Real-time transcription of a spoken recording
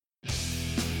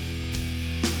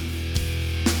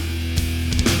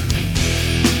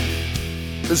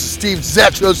This is Steve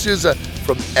Zetro Souza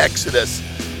from Exodus,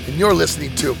 and you're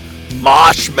listening to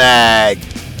Mosh Mag.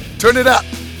 Turn it up.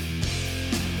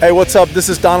 Hey, what's up? This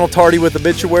is Donald Tardy with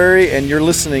Obituary, and you're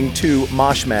listening to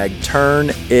Mosh Mag.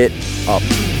 Turn it up.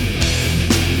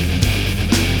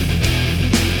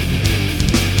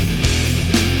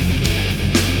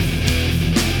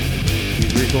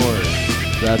 Record.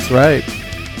 That's right.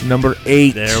 Number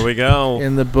 8. There we go.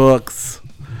 In the books.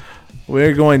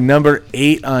 We're going number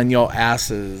 8 on your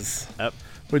asses. Yep.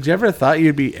 Would you ever thought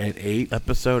you'd be at 8?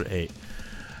 Episode 8.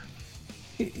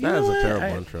 That is a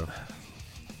terrible intro.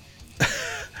 I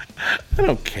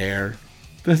don't care.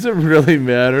 Does it really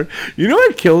matter? You know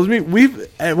what kills me?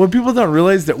 What people don't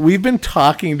realize that we've been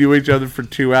talking to each other for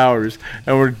 2 hours,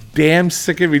 and we're damn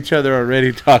sick of each other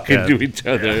already talking to each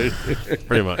other. Yeah.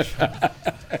 Pretty much.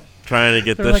 Trying to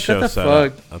get They're this like, show what the set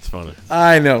fuck? up. That's funny.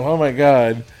 I know. Oh my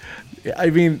god.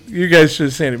 I mean, you guys should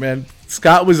have seen it, man.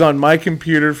 Scott was on my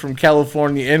computer from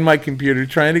California in my computer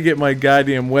trying to get my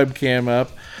goddamn webcam up.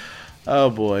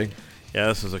 Oh boy. Yeah,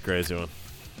 this is a crazy one.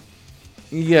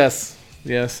 Yes.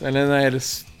 And then I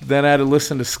had to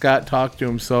listen to Scott talk to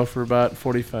himself for about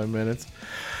 45 minutes.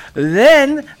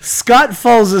 Then Scott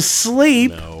falls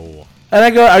asleep. No. And I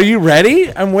go, "Are you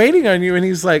ready? I'm waiting on you." And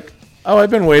he's like, "Oh,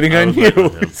 I've been waiting on you." He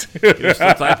was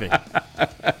still typing. I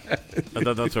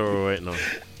thought that's what we were waiting on.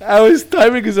 I was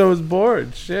typing because I was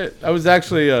bored. Shit. I was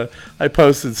actually, I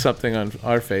posted something on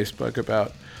our Facebook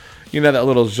about, that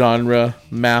little genre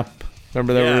map.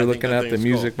 Remember that we were looking at the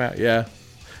music map? Yeah.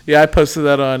 Yeah, I posted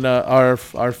that on our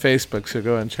Facebook, so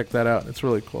go ahead and check that out. It's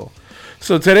really cool.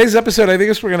 So today's episode, I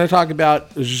think we're going to talk about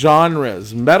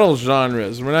genres, metal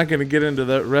genres. We're not going to get into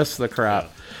the rest of the crap.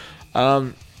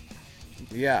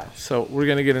 Yeah, so we're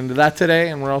going to get into that today,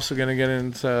 and we're also going to get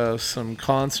into some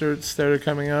concerts that are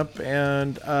coming up.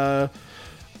 And we're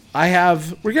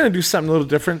going to do something a little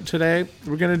different today.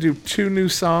 We're going to do 2 new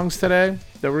songs today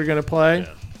that we're going to play.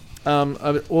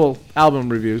 Yeah. Album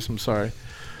reviews, I'm sorry.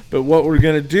 But what we're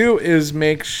going to do is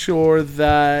make sure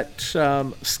that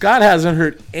Scott hasn't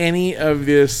heard any of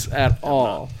this at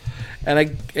all.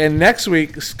 And next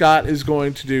week, Scott is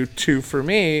going to do 2 for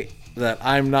me that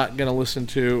I'm not going to listen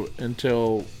to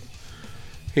until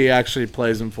he actually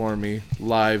plays them for me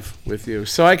live with you.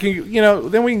 So I can,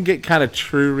 then we can get kind of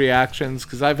true reactions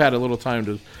because I've had a little time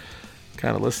to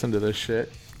kind of listen to this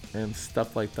shit and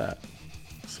stuff like that.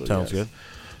 So, Sounds good.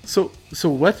 So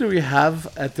what do we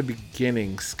have at the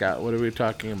beginning, Scott? What are we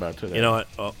talking about today? You know what?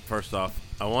 Well, first off,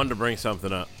 I wanted to bring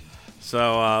something up.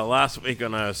 So last week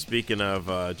when I was speaking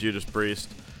of Judas Priest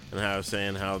and how I was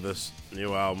saying how this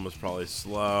new album was probably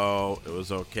slow, it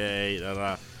was okay,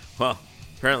 well,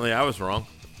 apparently I was wrong.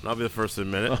 And I'll be the first to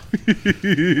admit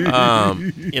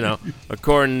it.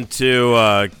 According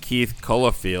to Keith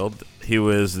Colafield, he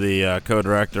was the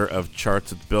co-director of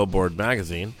charts at Billboard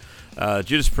magazine.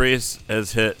 Judas Priest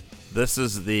has hit. This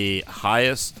is the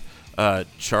highest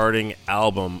charting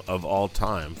album of all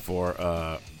time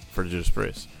for Judas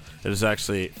Priest. It is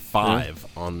actually 5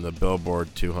 on the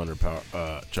Billboard 200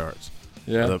 charts.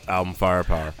 Yeah, the album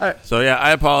Firepower. I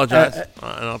apologize, and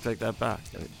I'll take that back.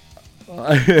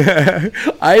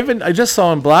 I just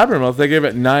saw in Blabbermouth they gave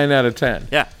it 9 out of 10.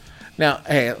 Yeah. Now,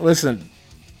 hey, listen,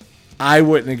 I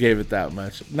wouldn't have gave it that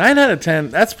much. 9 out of 10.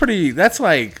 That's pretty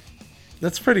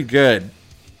good.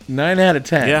 9 out of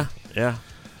 10. Yeah.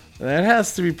 That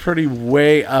has to be pretty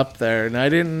way up there. And I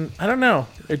don't know.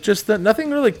 It just, nothing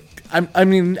really, I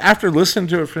mean, after listening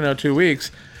to it for now 2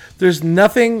 weeks, there's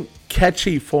nothing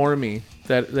catchy for me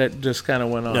that just kind of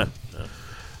went on. Yeah.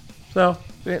 So,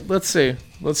 let's see.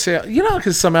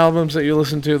 Because some albums that you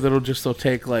listen to, they'll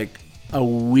take like a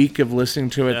week of listening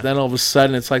to it. Yeah. Then all of a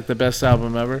sudden, it's like the best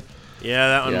album ever. Yeah,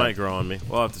 that one might grow on me.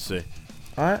 We'll have to see.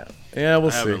 We'll see. I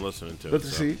haven't listened to it.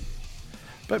 See.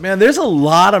 But man, there's a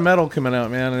lot of metal coming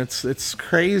out, man. And it's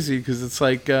crazy because it's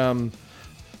like I don't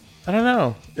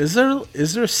know. Is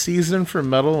there a season for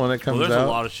metal when it comes out? Well, there's a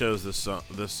lot of shows this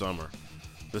summer,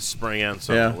 this spring and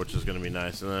summer, which is going to be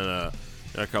nice. And then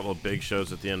a couple of big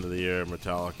shows at the end of the year,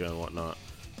 Metallica and whatnot.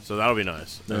 So that'll be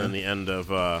nice. Yeah. And then the end of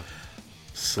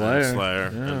Slayer,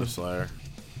 end of Slayer,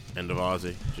 end of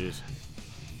Ozzy. Jeez.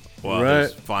 Well,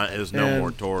 there's no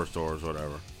more tours,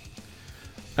 whatever.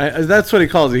 That's what he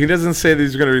calls it. He doesn't say that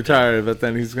he's going to retire, but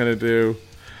then he's going to do.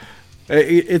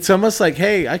 It's almost like,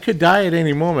 hey, I could die at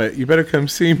any moment. You better come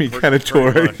see me, kind of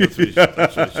tour. That's what you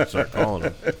should start calling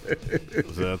him.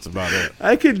 So that's about it.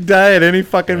 I could die at any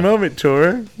fucking moment,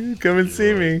 tour. Come and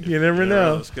see me. You never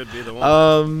know. This could be the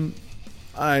one.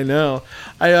 I know.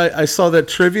 I saw that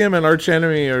Trivium and Arch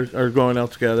Enemy are going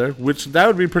out together, which that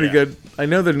would be pretty good. I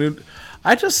know the new.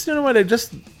 I just, you know what?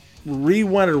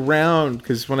 went around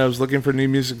because when I was looking for new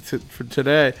music for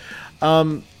today,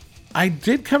 I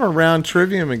did come around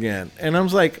Trivium again, and I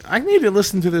was like, I need to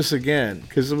listen to this again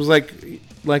because it was like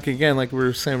again, like we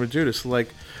were saying with Judas, like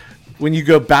when you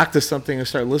go back to something and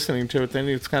start listening to it, then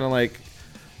it's kind of like,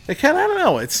 I don't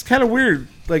know, it's kind of weird.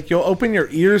 Like you'll open your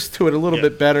ears to it a little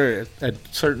bit better at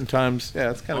certain times.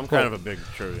 Yeah, it's kind of cool. I'm kind of a big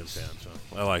Trivium fan, so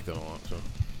I like them a lot. So.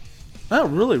 Oh,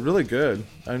 really, really good.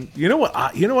 And you know what?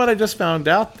 I just found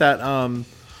out that on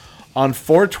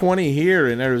 420 here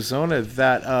in Arizona,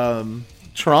 that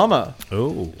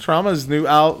Trauma's new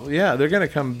out. Yeah, they're gonna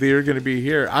come. They're gonna be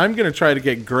here. I'm gonna try to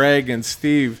get Greg and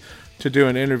Steve to do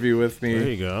an interview with me. There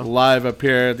you go. Live up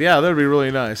here. Yeah, that'd be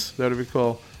really nice. That'd be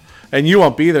cool. And you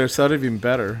won't be there, so that'd be even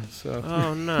better. So.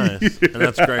 Oh, nice. And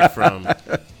that's great from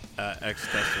X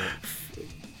Testament.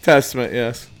 Testament,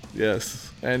 yes.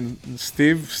 And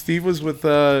Steve was with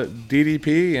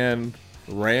DDP and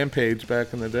Rampage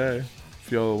back in the day.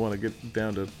 If y'all want to get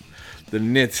down to the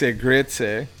nitty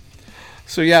gritty.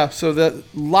 So yeah, that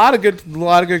lot of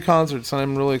good concerts.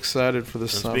 I'm really excited for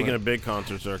this summer. Speaking of big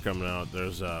concerts that are coming out,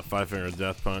 there's Five Finger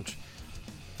Death Punch.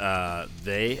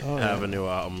 They have a new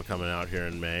album coming out here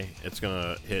in May. It's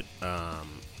gonna hit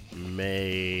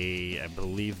May, I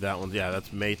believe that one. Yeah,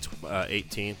 that's May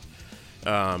 18th.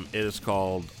 It is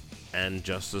called And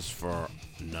Justice for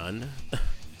None.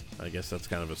 I guess that's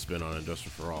kind of a spin on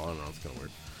Injustice for All. I don't know, it's kind of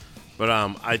weird. But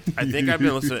I think I've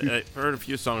been listening. I've heard a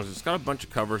few songs. It's got a bunch of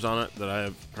covers on it that I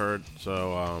have heard.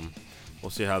 So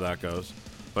we'll see how that goes.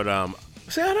 But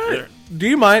do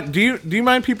you mind? Do you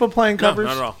mind people playing covers?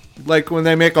 No, not at all. Like when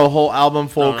they make a whole album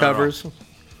full of covers.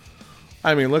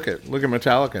 I mean, look at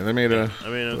Metallica. They made a. I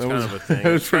mean, it's kind of a thing.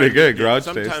 It was pretty good. Garage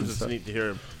Bass. Sometimes it's neat to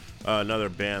hear another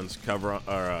band's cover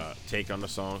or take on the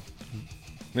song.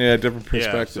 Yeah, different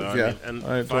perspective. Yeah, and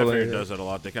Five Finger does that a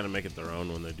lot. They kind of make it their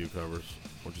own when they do covers,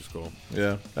 which is cool.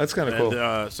 Yeah, that's kind of cool.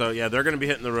 They're going to be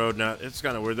hitting the road now. It's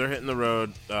kind of weird. They're hitting the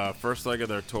road. First leg of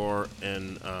their tour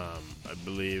in, I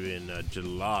believe, in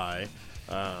July.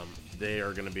 They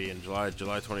are going to be in July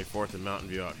 24th in Mountain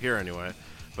View out here anyway.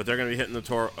 But they're going to be hitting the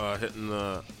tour, hitting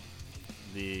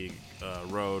the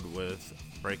road with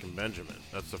Breaking Benjamin.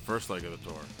 That's the first leg of the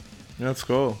tour. That's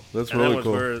cool. That's and really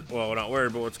cool. Well, not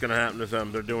weird, but what's going to happen is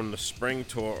they're doing the spring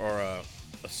tour or a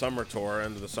summer tour,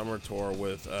 end of the summer tour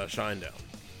with Shinedown,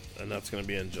 and that's going to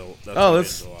be in July.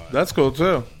 That's cool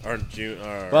too. Or June.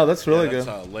 Wow, that's really good.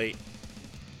 That's late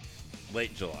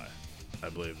July, I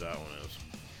believe that one is.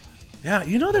 Yeah,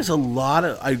 there's a lot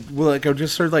of I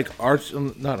just heard like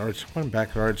I'm back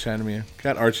at Arch Enemy.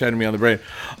 Got Arch Enemy on the brain.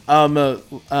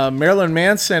 Marilyn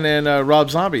Manson and Rob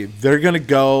Zombie, they're gonna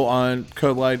go on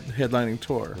Code Light headlining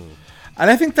tour, and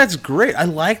I think that's great. I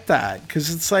like that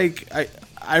because it's like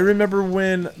I remember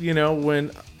when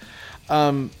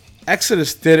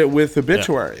Exodus did it with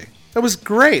Obituary. Yeah. That was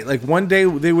great. Like one day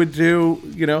they would do.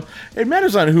 It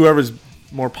matters on whoever's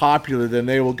more popular, then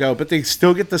they will go, but they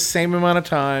still get the same amount of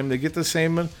time. They get the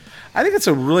same. I think it's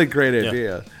a really great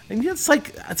idea, and it's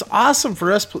awesome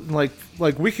for us. Like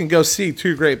we can go see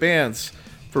two great bands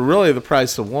for really the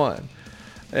price of one.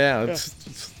 Yeah,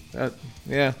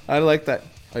 I like that.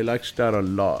 I like that a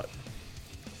lot.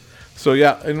 So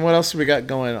yeah, and what else have we got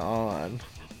going on?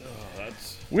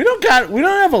 We don't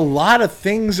have a lot of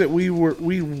things that we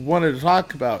wanted to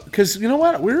talk about because you know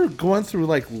what, we were going through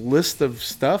like list of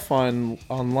stuff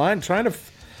online trying to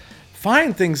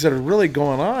find things that are really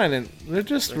going on, and there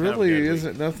just really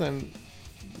isn't nothing.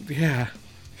 Yeah,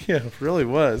 it really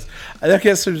was. I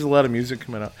guess there's a lot of music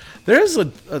coming out. There's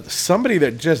somebody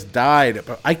that just died,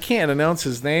 but I can't announce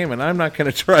his name, and I'm not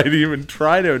going to try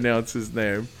to announce his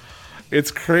name. It's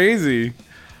crazy,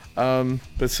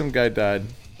 but some guy died.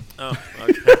 Oh,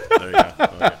 okay. There you go.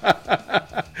 Okay.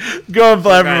 Go and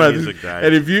play for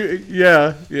and if you,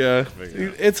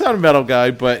 it's not a metal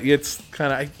guy, but it's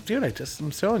kind of,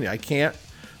 I'm telling you, I can't.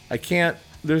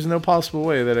 There's no possible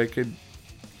way that I could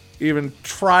even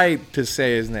try to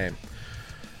say his name.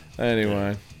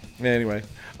 Anyway,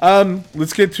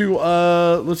 let's get to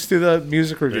let's do the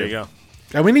music review. There you go.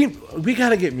 And we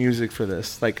gotta get music for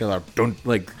this, like our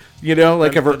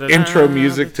our intro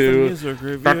music to. How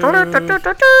do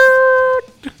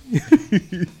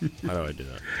I do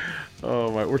that?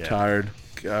 Oh my, we're tired.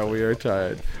 God, we are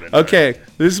tired. Okay,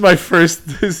 this is my first.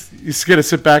 You're just gonna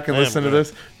sit back and listen to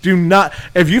this. Do not.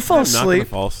 If you fall asleep, I'm not gonna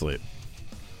fall asleep.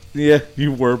 Yeah,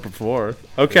 you were before.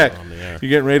 Okay, you're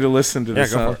getting ready to listen to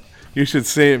this. Go for it. You should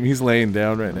see him. He's laying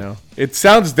down right now. It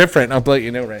sounds different. I'll let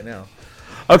you know right now.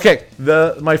 Okay,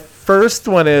 my first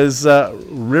one is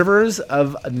Rivers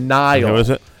of Nile. How is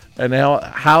it? And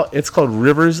how it's called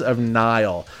Rivers of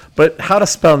Nile. But how to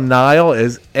spell Nile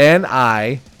is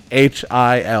Nile.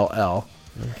 Hill.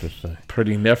 Interesting.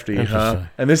 Pretty nifty, huh? Interesting.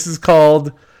 And this is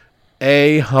called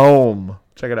A Home.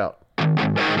 Check it out.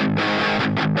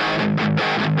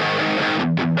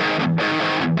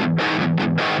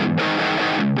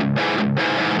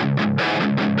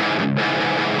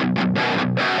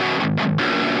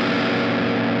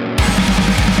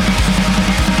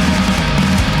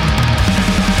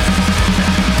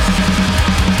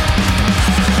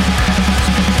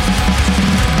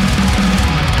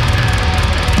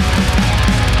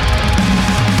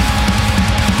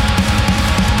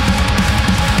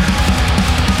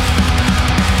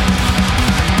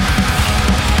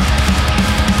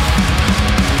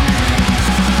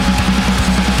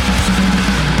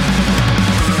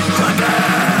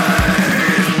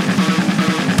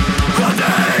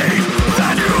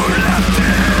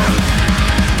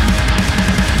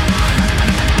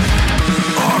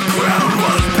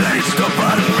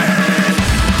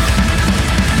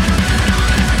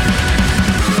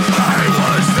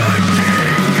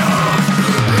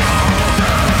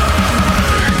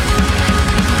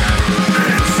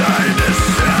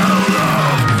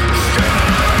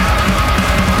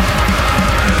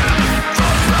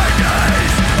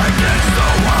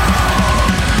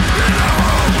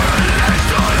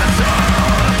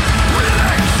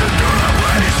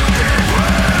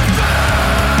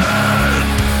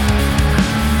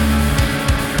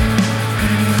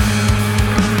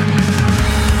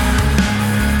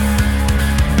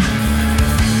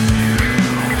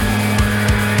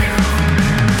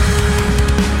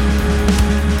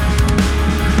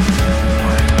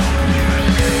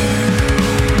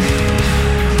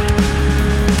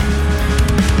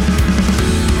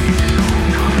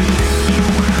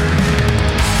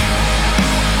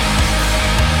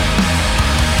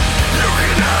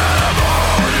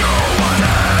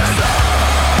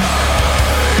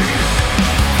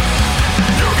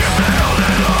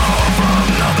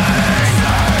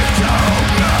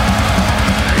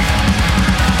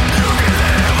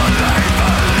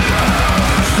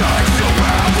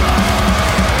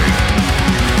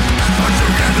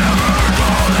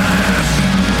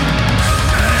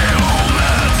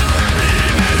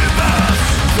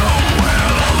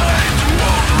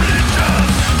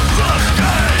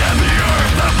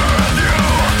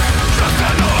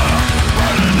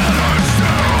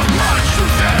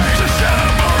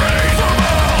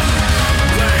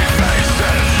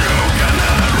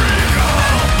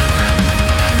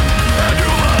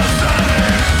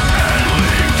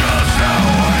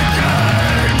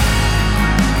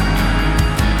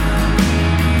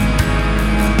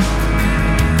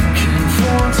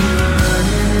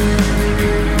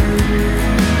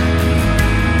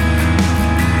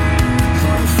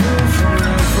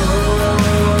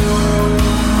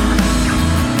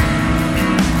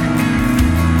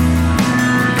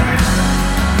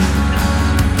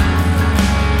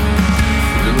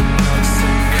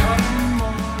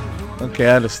 Okay,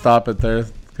 I had to stop it there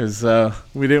because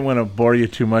we didn't want to bore you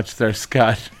too much there,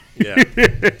 Scott. Yeah.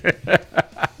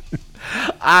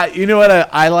 You know what?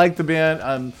 I like the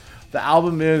band. The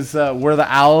album is Where the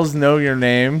Owls Know Your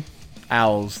Name.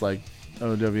 Owls, like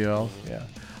OWL. Yeah.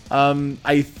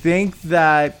 I think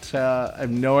that I have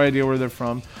no idea where they're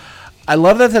from. I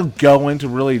love that they'll go into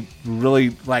really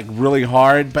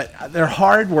hard, but they're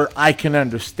hard where I can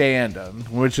understand them,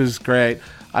 which is great.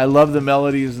 I love the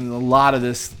melodies and a lot of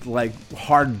this like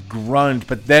hard grunge,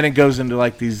 but then it goes into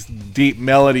like these deep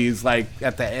melodies like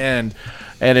at the end,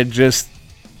 and it just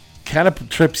kind of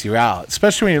trips you out,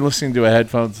 especially when you're listening to a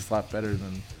headphones. It's a lot better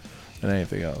than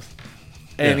anything else.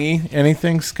 Yeah.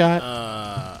 Anything, Scott?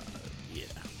 Yeah.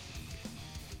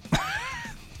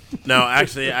 No,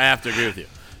 actually, I have to agree with you.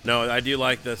 No, I do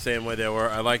like the same way they were.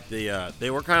 I like the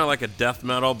they were kind of like a death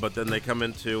metal, but then they come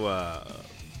into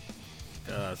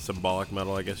symbolic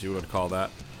metal, I guess you would call that.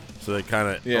 So they kind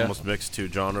of almost mix two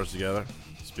genres together.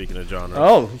 Speaking of genres.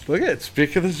 Oh, look at it.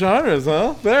 Speaking of genres,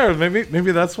 huh? There,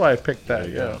 maybe that's why I picked that.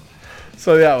 Yeah.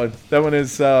 So that one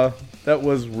is that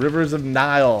was Rivers of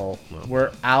Nile,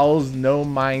 Where Owls Know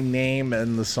My Name,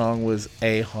 and the song was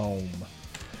A Home.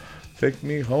 Take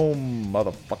me home,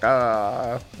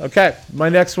 motherfucker. Okay, my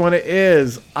next one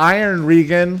is Iron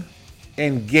Regan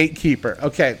and Gatekeeper.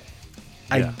 Okay,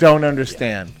 I don't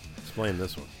understand. Yeah. Explain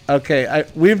this one. Okay,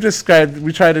 we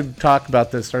tried to talk about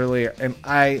this earlier, and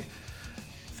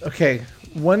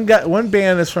one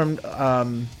band is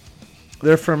from,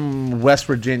 they're from West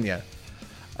Virginia,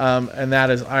 and that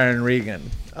is Iron Regan.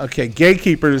 Okay,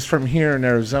 Gatekeeper is from here in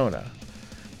Arizona.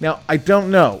 Now, I don't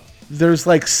know. There's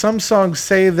like some songs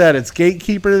say that it's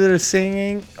Gatekeeper that is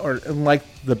singing, or like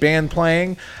the band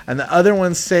playing, and the other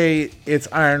ones say it's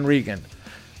Iron Regan.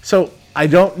 So I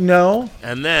don't know.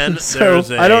 And then So,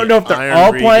 there's a I don't know if they're Iron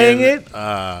all playing Regan,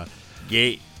 it.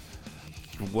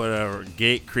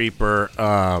 Gate Creeper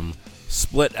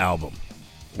split album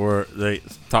where they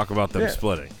talk about them Yeah.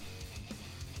 splitting.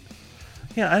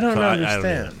 Yeah, I don't So I don't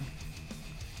understand.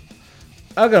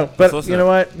 I'll go, but listen you know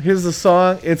what? Here's the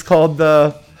song. It's called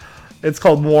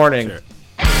Warning. Sure.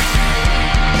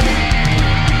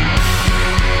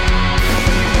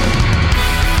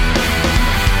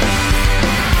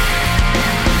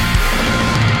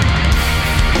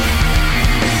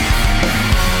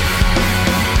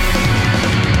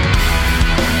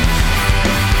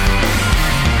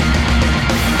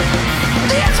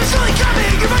 The answer's only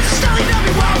coming, your voice is telling me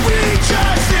what we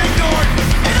just ignored.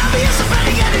 An obvious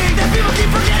offending ending that people keep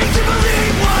forgetting to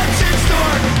believe what's in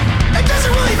store. It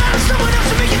doesn't really matter, someone else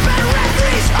will make it better, at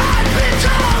least I've been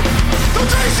told. Don't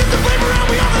try to shift the blame around,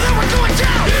 we all know that we're going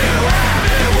down. You have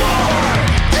been warned.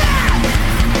 Death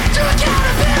to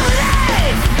accountability,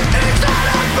 it's not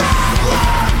a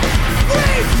problem. We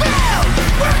failed,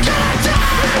 we're gonna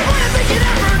die. Wanna make an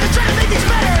effort to try to make things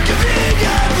better,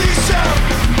 conveniently so.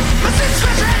 But since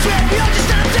scratch our heads red, we all just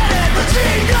end up dead. Let's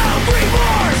see no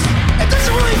remorse. It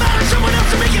doesn't really matter, someone else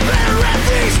will make it better, at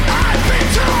least I've been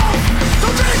told.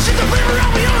 Don't try to shift the blame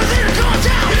around, we all know that you're going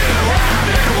down. You have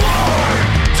been warned.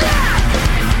 Death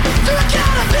to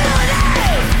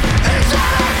accountability, it's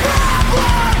not a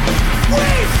problem. We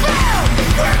failed,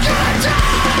 we're gonna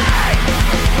die.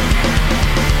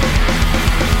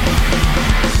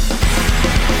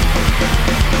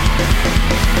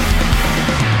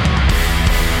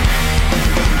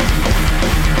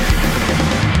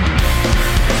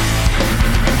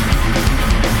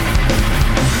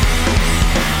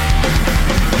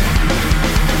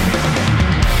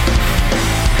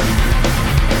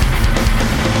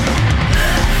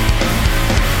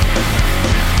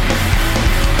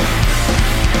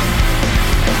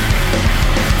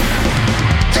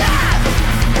 Death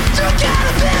to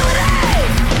accountability,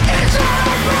 it's not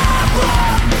a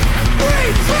problem. We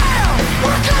failed,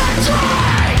 we're gonna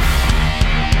die.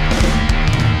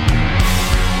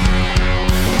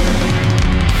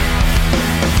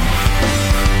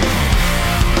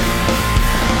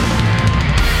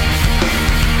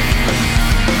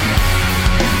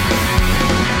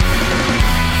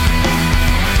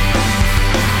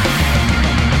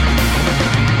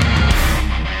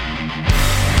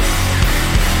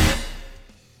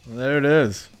 There it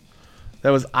is. That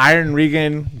was Iron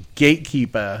Regan,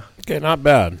 Gatekeeper, Okay, not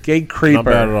bad. Gate Creeper. Not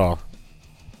bad at all.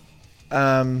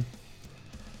 And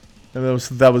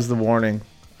that was the warning.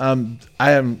 I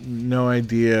have no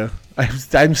idea.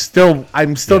 I'm still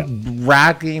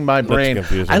racking my brain.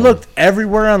 confusing I one. looked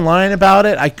everywhere online about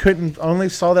it. I couldn't. Only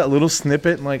saw that little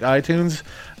snippet in like iTunes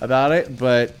about it,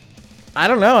 but I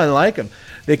don't know. I like them.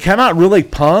 They come out really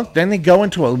punk, then they go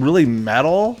into a really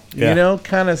metal, Yeah.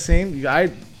 kind of scene.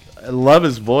 I love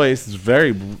his voice. It's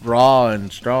very raw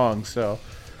and strong. So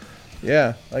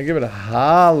yeah, I give it a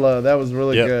holla. That was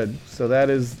really Yep. good. So that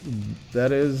is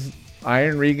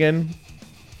Iron Regan,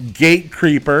 Gate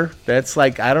Creeper. That's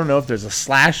like, I don't know if there's a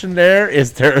slash in there.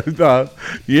 Is there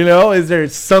is there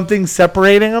something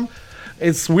separating them?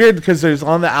 It's weird because there's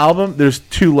on the album there's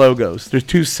two logos. There's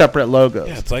two separate logos.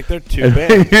 Yeah, it's like they're two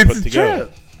bands put It's together. true.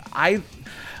 I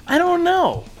don't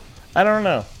know.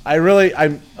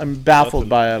 I'm baffled That's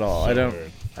by it all. so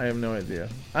weird. I have no idea.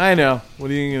 I know. What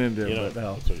are you gonna do? You know, What the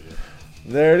hell? that's what you do.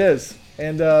 There it is.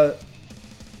 And I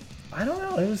don't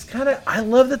know. It was kind of. I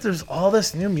love that there's all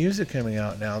this new music coming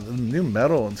out now, the new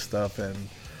metal and stuff, and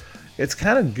it's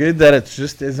kind of good that it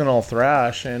just isn't all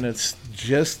thrash, and it's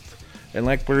just, and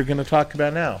like we're gonna talk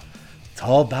about now, it's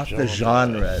all about the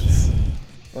genres.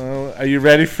 Are you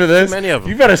ready for this? many of 'em.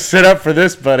 You better sit up for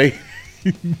this, buddy.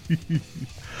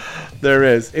 There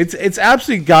is. It's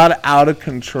absolutely got out of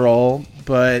control,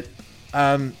 but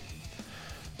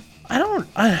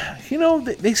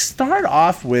they start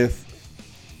off with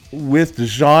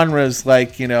genres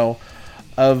like,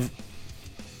 of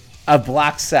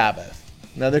Black Sabbath.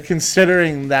 Now they're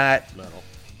considering that Metal.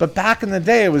 but back in the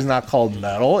day it was not called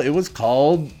metal. It was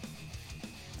called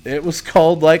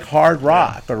like hard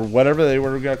rock or whatever they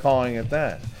were calling it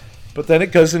then. But then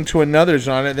it goes into another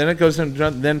genre.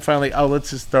 Then finally, let's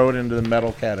just throw it into the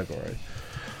metal category.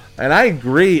 And I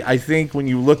agree. I think when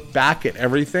you look back at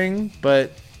everything,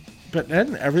 but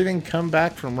didn't everything come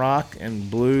back from rock and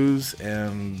blues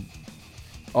and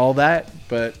all that?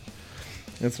 But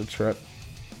it's a trip.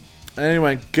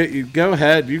 Anyway, go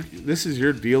ahead. This is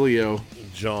your dealio.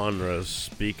 Genres.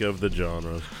 Speak of the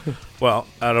genres. Well,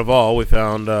 out of all, we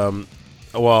found,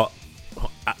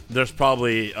 there's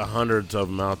probably hundreds of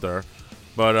them out there.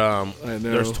 But know.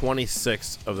 there's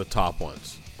 26 of the top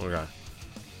ones. Okay.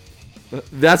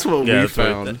 That's what we that's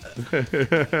found.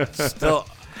 Still,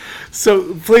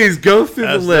 So please go through the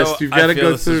as list. though You've I got to feel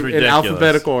go this is through in ridiculous.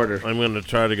 alphabetical order. I'm going to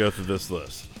try to go through this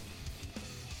list.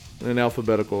 In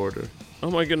alphabetical order. Oh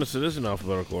my goodness, it is in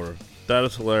alphabetical order. That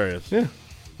is hilarious. Yeah.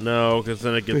 No, because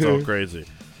then it gets all crazy.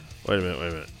 Wait a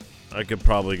minute. I could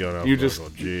probably go in You alphabetical.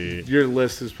 just G. your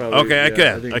list is probably Okay, I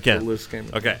can. The list came.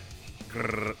 Okay.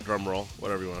 Drum roll,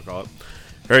 whatever you want to call it.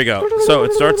 Here you go. So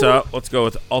it starts out, let's go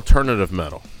with alternative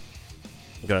metal.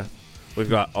 Okay. We've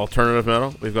got alternative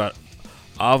metal. We've got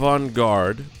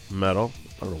avant-garde metal.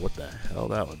 I don't know what the hell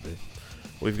that would be.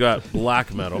 We've got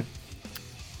black metal,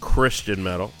 Christian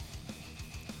metal,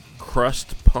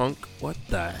 crust punk. What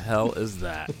the hell is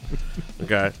that?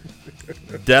 Okay.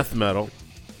 Death metal.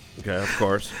 Okay, of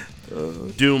course.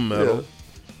 Doom metal.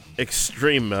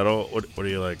 Extreme metal. What do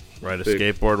you like? Ride a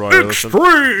skateboard while you're listening?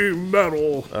 Extreme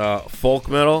metal. Folk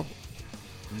metal.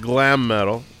 Glam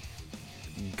metal.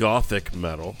 Gothic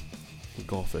metal.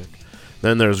 Gothic.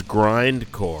 Then there's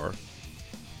grindcore.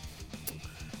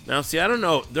 Now, see, I don't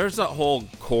know. There's that whole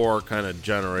core kind of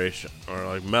generation, or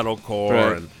like metalcore,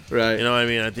 Right, and right. You know what I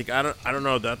mean? I think I don't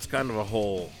know. That's kind of a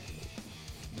whole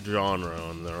genre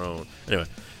on their own. Anyway,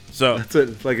 so That's it.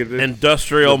 It's like a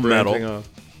industrial branching metal, off.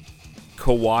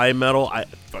 kawaii metal. I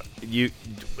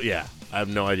have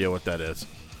no idea what that is.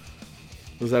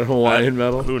 Was that Hawaiian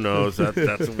metal? Who knows?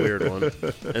 That's a weird one.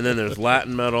 And then there's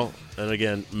Latin metal, and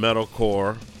again,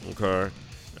 metalcore. Okay.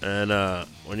 And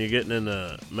when you're getting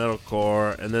into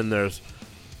metalcore, and then there's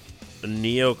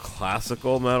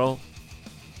neoclassical metal.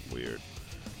 Weird.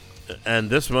 And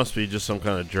this must be just some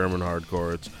kind of German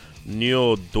hardcore. It's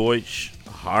Neo-Deutsch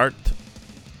Hart.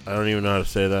 I don't even know how to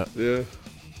say that. Yeah.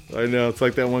 I know. It's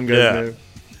like that one guy's Yeah. name.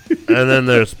 And then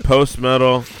there's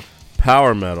post-metal,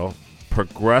 power metal,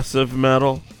 progressive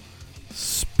metal,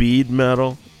 speed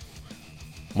metal.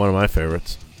 One of my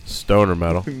favorites, stoner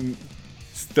metal.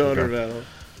 Stoner Okay. metal.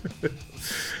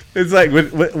 It's like,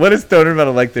 what is stoner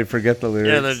metal like? They forget the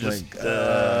lyrics. Yeah, they're just like,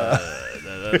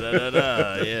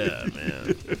 yeah,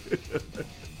 man.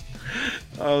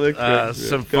 oh, they're crazy.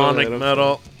 Symphonic Go ahead, I'm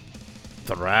metal,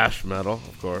 thrash metal,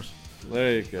 of course. sorry.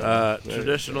 There you go.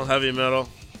 Traditional heavy metal.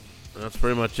 That's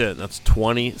pretty much it. That's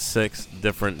 26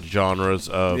 different genres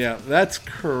of. Yeah, that's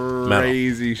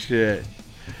crazy shit.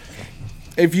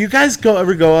 If you guys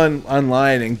ever go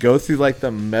online and go through like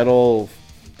the metal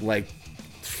like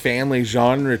family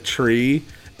genre tree,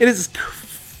 it is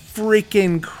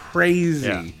freaking crazy.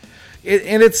 Yeah.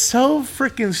 And it's so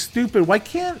freaking stupid. Why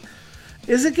can't?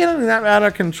 Is it getting that out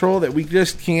of control that we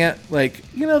just can't, like,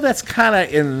 that's kind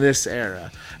of in this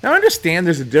era. Now, I understand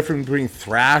there's a difference between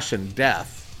thrash and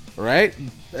death, right?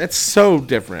 That's so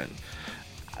different.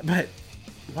 But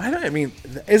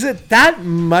is it that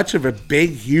much of a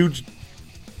big, huge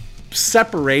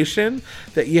separation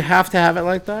that you have to have it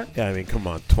like that? Yeah, I mean, come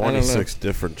on, 26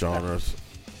 different genres.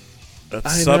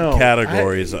 That's I know.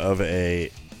 subcategories of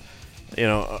a,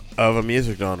 of a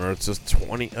music genre. It's just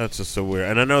 20. That's just so weird.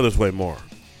 And I know there's way more.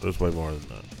 There's way more than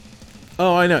that.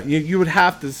 Oh, I know. You would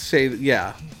have to say that,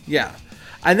 yeah.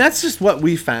 And that's just what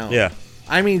we found. Yeah.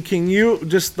 I mean, can you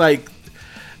just like,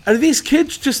 are these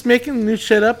kids just making new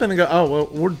shit up and they go, oh, well,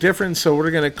 we're different, so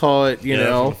we're going to call it, you It's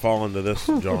know. gonna fall into this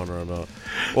genre. No.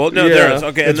 Well, no, Yeah. there is.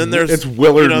 Okay, and then there's it's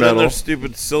Willard Then metal. there's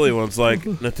stupid, silly ones like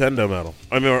Nintendo metal.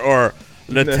 I mean, or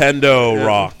Nintendo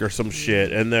rock or some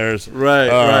shit. And there's Right.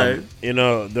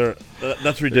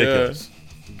 That's ridiculous.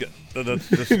 That's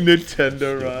just,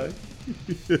 Nintendo Rock.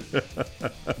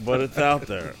 but it's out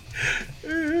there.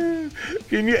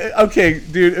 Okay,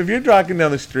 dude, if you're walking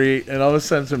down the street and all of a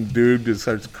sudden some dude just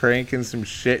starts cranking some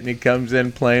shit and he comes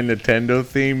in playing Nintendo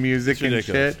theme music It's and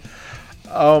ridiculous. shit.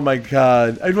 Oh my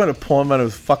god. I'd want to pull him out of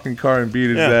his fucking car and beat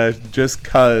his ass just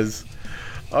cuz.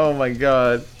 Oh my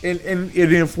god. And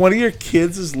if one of your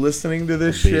kids is listening to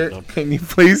this beating shit, them. can you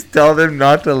please tell them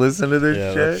not to listen to this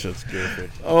Yeah, that shit? shit's goofy.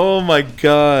 Oh my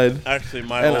god. Actually,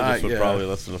 my And oldest would yeah. probably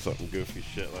listen to something goofy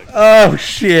shit like Oh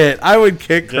shit! I would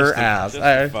kick Just her to- ass. just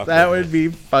to fuck That with would be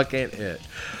fucking it.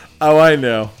 Oh, I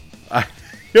know. I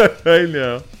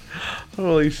know.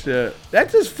 Holy shit!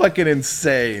 That's just fucking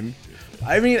insane.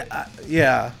 I mean,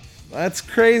 yeah, that's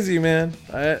crazy, man.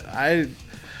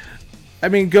 I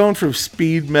mean, going from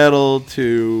speed metal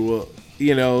to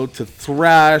to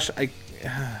thrash.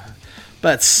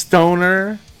 But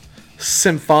stoner,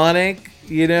 symphonic,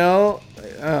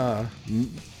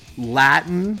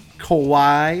 Latin,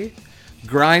 kawaii,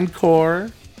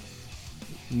 grindcore,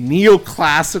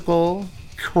 neoclassical,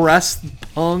 crust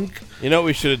punk. You know what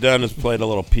we should have done is played a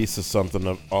little piece of something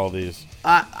of all these.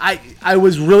 I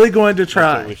was really going to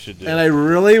try, what we should do. and I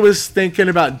really was thinking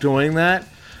about doing that.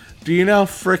 Do you know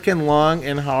how freaking long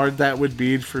and hard that would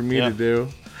be for me to do?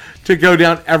 To go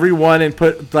down every one and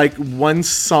put like one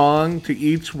song to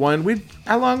each one.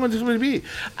 How long would it be?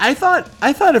 I thought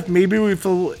if maybe we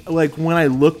feel like when I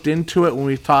looked into it when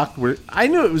we talked, I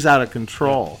knew it was out of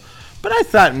control, but I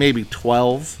thought maybe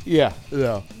 12. Yeah.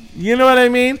 You know what I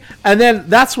mean? And then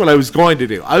that's what I was going to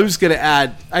do. I was going to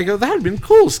add, that would have been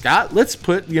cool, Scott. Let's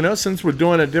put, since we're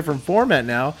doing a different format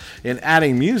now and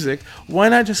adding music, why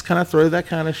not just kind of throw that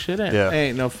kind of shit in? Yeah.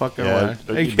 Ain't no fucking Yeah, way.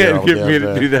 you'd You be can't all get me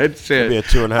damn to do that shit. It'd be a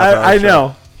 2.5 hour I show.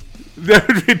 know. That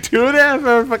would be 2.5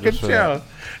 hour fucking Just for show.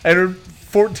 And a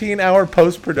 14-hour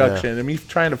post-production. And me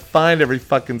trying to find every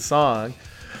fucking song.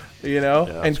 Yeah,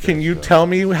 and that's can good you shit. tell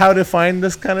me how to find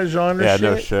this kind of genre Yeah, shit?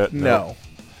 no shit, no.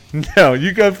 No,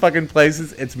 you go fucking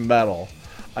places, it's metal.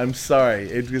 I'm sorry.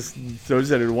 It just throws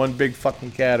it in one big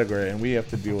fucking category, and we have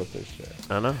to deal with this shit.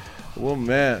 I know. Well,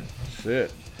 man.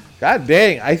 Shit. God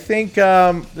dang. I think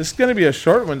this is going to be a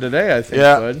short one today, I think,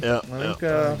 bud. Yeah. I think,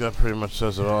 I think that pretty much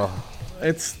says it all.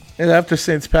 it's after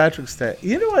St. Patrick's Day.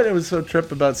 You know what? It was so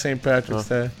trip about St. Patrick's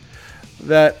Day?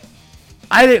 That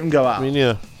I didn't go out. I mean,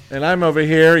 yeah. And I'm over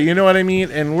here, you know what I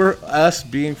mean? And we're us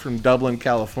being from Dublin,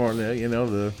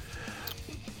 California,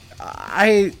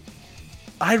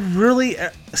 I really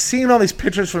seeing all these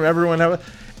pictures from everyone.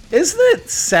 Isn't it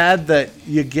sad that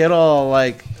you get all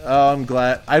like, oh, I'm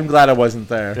glad I wasn't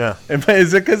there. Yeah.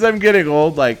 Is it because I'm getting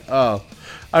old? Like, oh,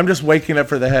 I'm just waking up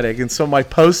for the headache. And so my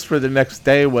post for the next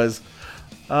day was,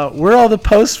 where are all the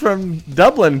posts from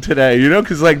Dublin today?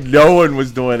 Because like no one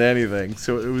was doing anything.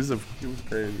 So it was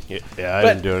crazy. Yeah, I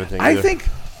didn't do anything I either.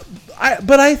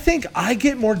 think I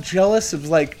get more jealous of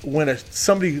like when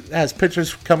somebody has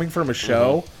pictures coming from a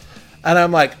show, and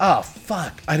I'm like, oh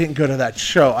fuck, I didn't go to that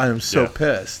show. I am so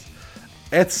pissed.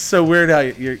 It's so weird how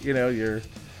you're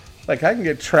like I can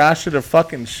get trashed at a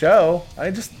fucking show.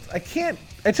 I just can't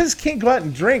go out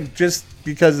and drink just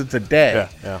because it's a day.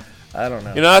 Yeah. I don't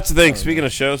know. That's the thing. Speaking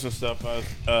of shows and stuff,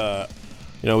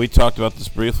 we talked about this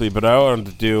briefly, but I wanted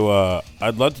to do.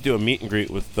 I'd love to do a meet and greet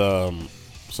with some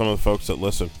of the folks that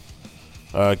listen.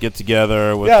 Get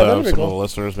together with that'd be some cool. of the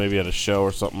listeners, maybe at a show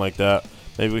or something like that.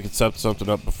 Maybe we could set something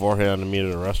up beforehand and meet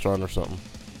at a restaurant or something.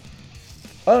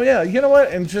 Oh yeah, you know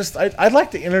what? And just I'd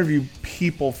like to interview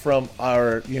people from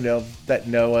our that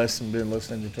know us and been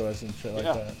listening to us and shit like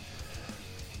that.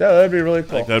 Yeah, that'd be really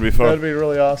cool. I think that'd be fun. That'd be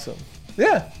really awesome.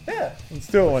 Yeah. Let's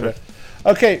do it one day.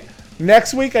 Okay,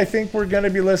 next week I think we're gonna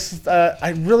be listening.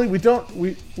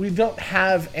 We don't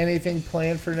have anything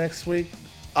planned for next week.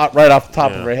 Right off the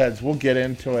top of our heads, we'll get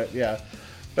into it. Yeah,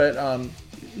 but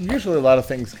usually a lot of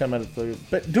things come out.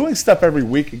 But doing stuff every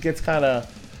week, it gets kind of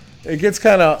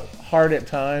hard at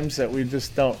times that we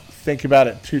just don't think about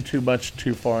it too much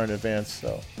too far in advance.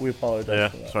 So we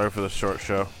apologize for that. Sorry for the short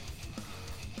show.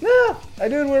 No,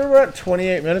 we're at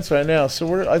 28 minutes right now,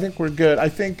 so I think we're good. I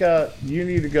think you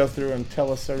need to go through and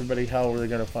tell us everybody how we're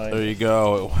gonna find There it. you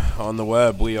go. On the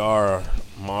web, we are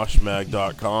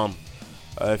moshmag.com.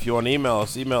 If you want to email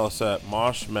us at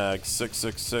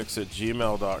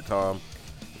moshmag666@gmail.com.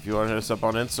 If you want to hit us up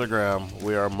on Instagram,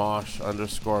 we are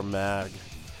mosh_mag.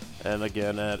 And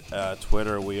again, at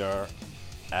Twitter, we are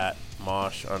at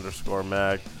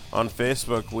mosh_mag. On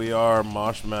Facebook, we are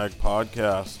Moshmag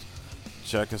Podcast.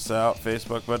 Check us out,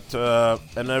 Facebook.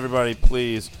 And everybody,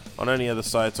 please, on any of the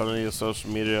sites, on any of the social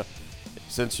media,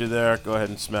 since you're there, go ahead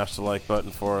and smash the like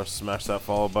button for us. Smash that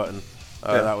follow button.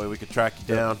 That way we can track you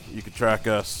down. You can track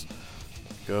us.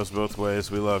 Goes both ways.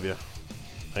 We love you.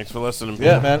 Thanks for listening.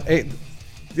 Yeah, man. Hey,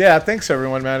 yeah, thanks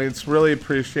everyone, man. It's really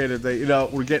appreciated that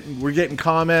we're getting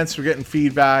comments, we're getting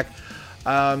feedback.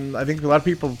 I think a lot of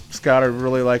people, Scott, are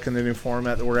really liking the new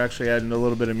format that we're actually adding a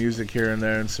little bit of music here and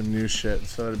there and some new shit.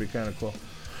 So that'd be kind of cool.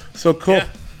 So cool. Yeah.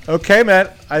 Okay, man.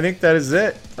 I think that is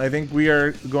it. I think we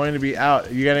are going to be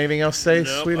out. You got anything else to say,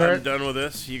 Nope, sweetheart? I'm done with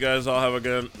this. You guys all have a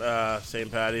good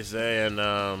St. Patty's Day, and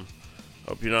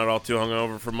hope you're not all too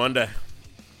hungover for Monday.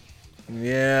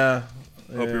 Yeah.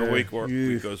 Hope your week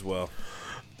Yeah. goes well.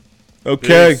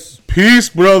 Okay. Peace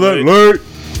brother. Right. Late.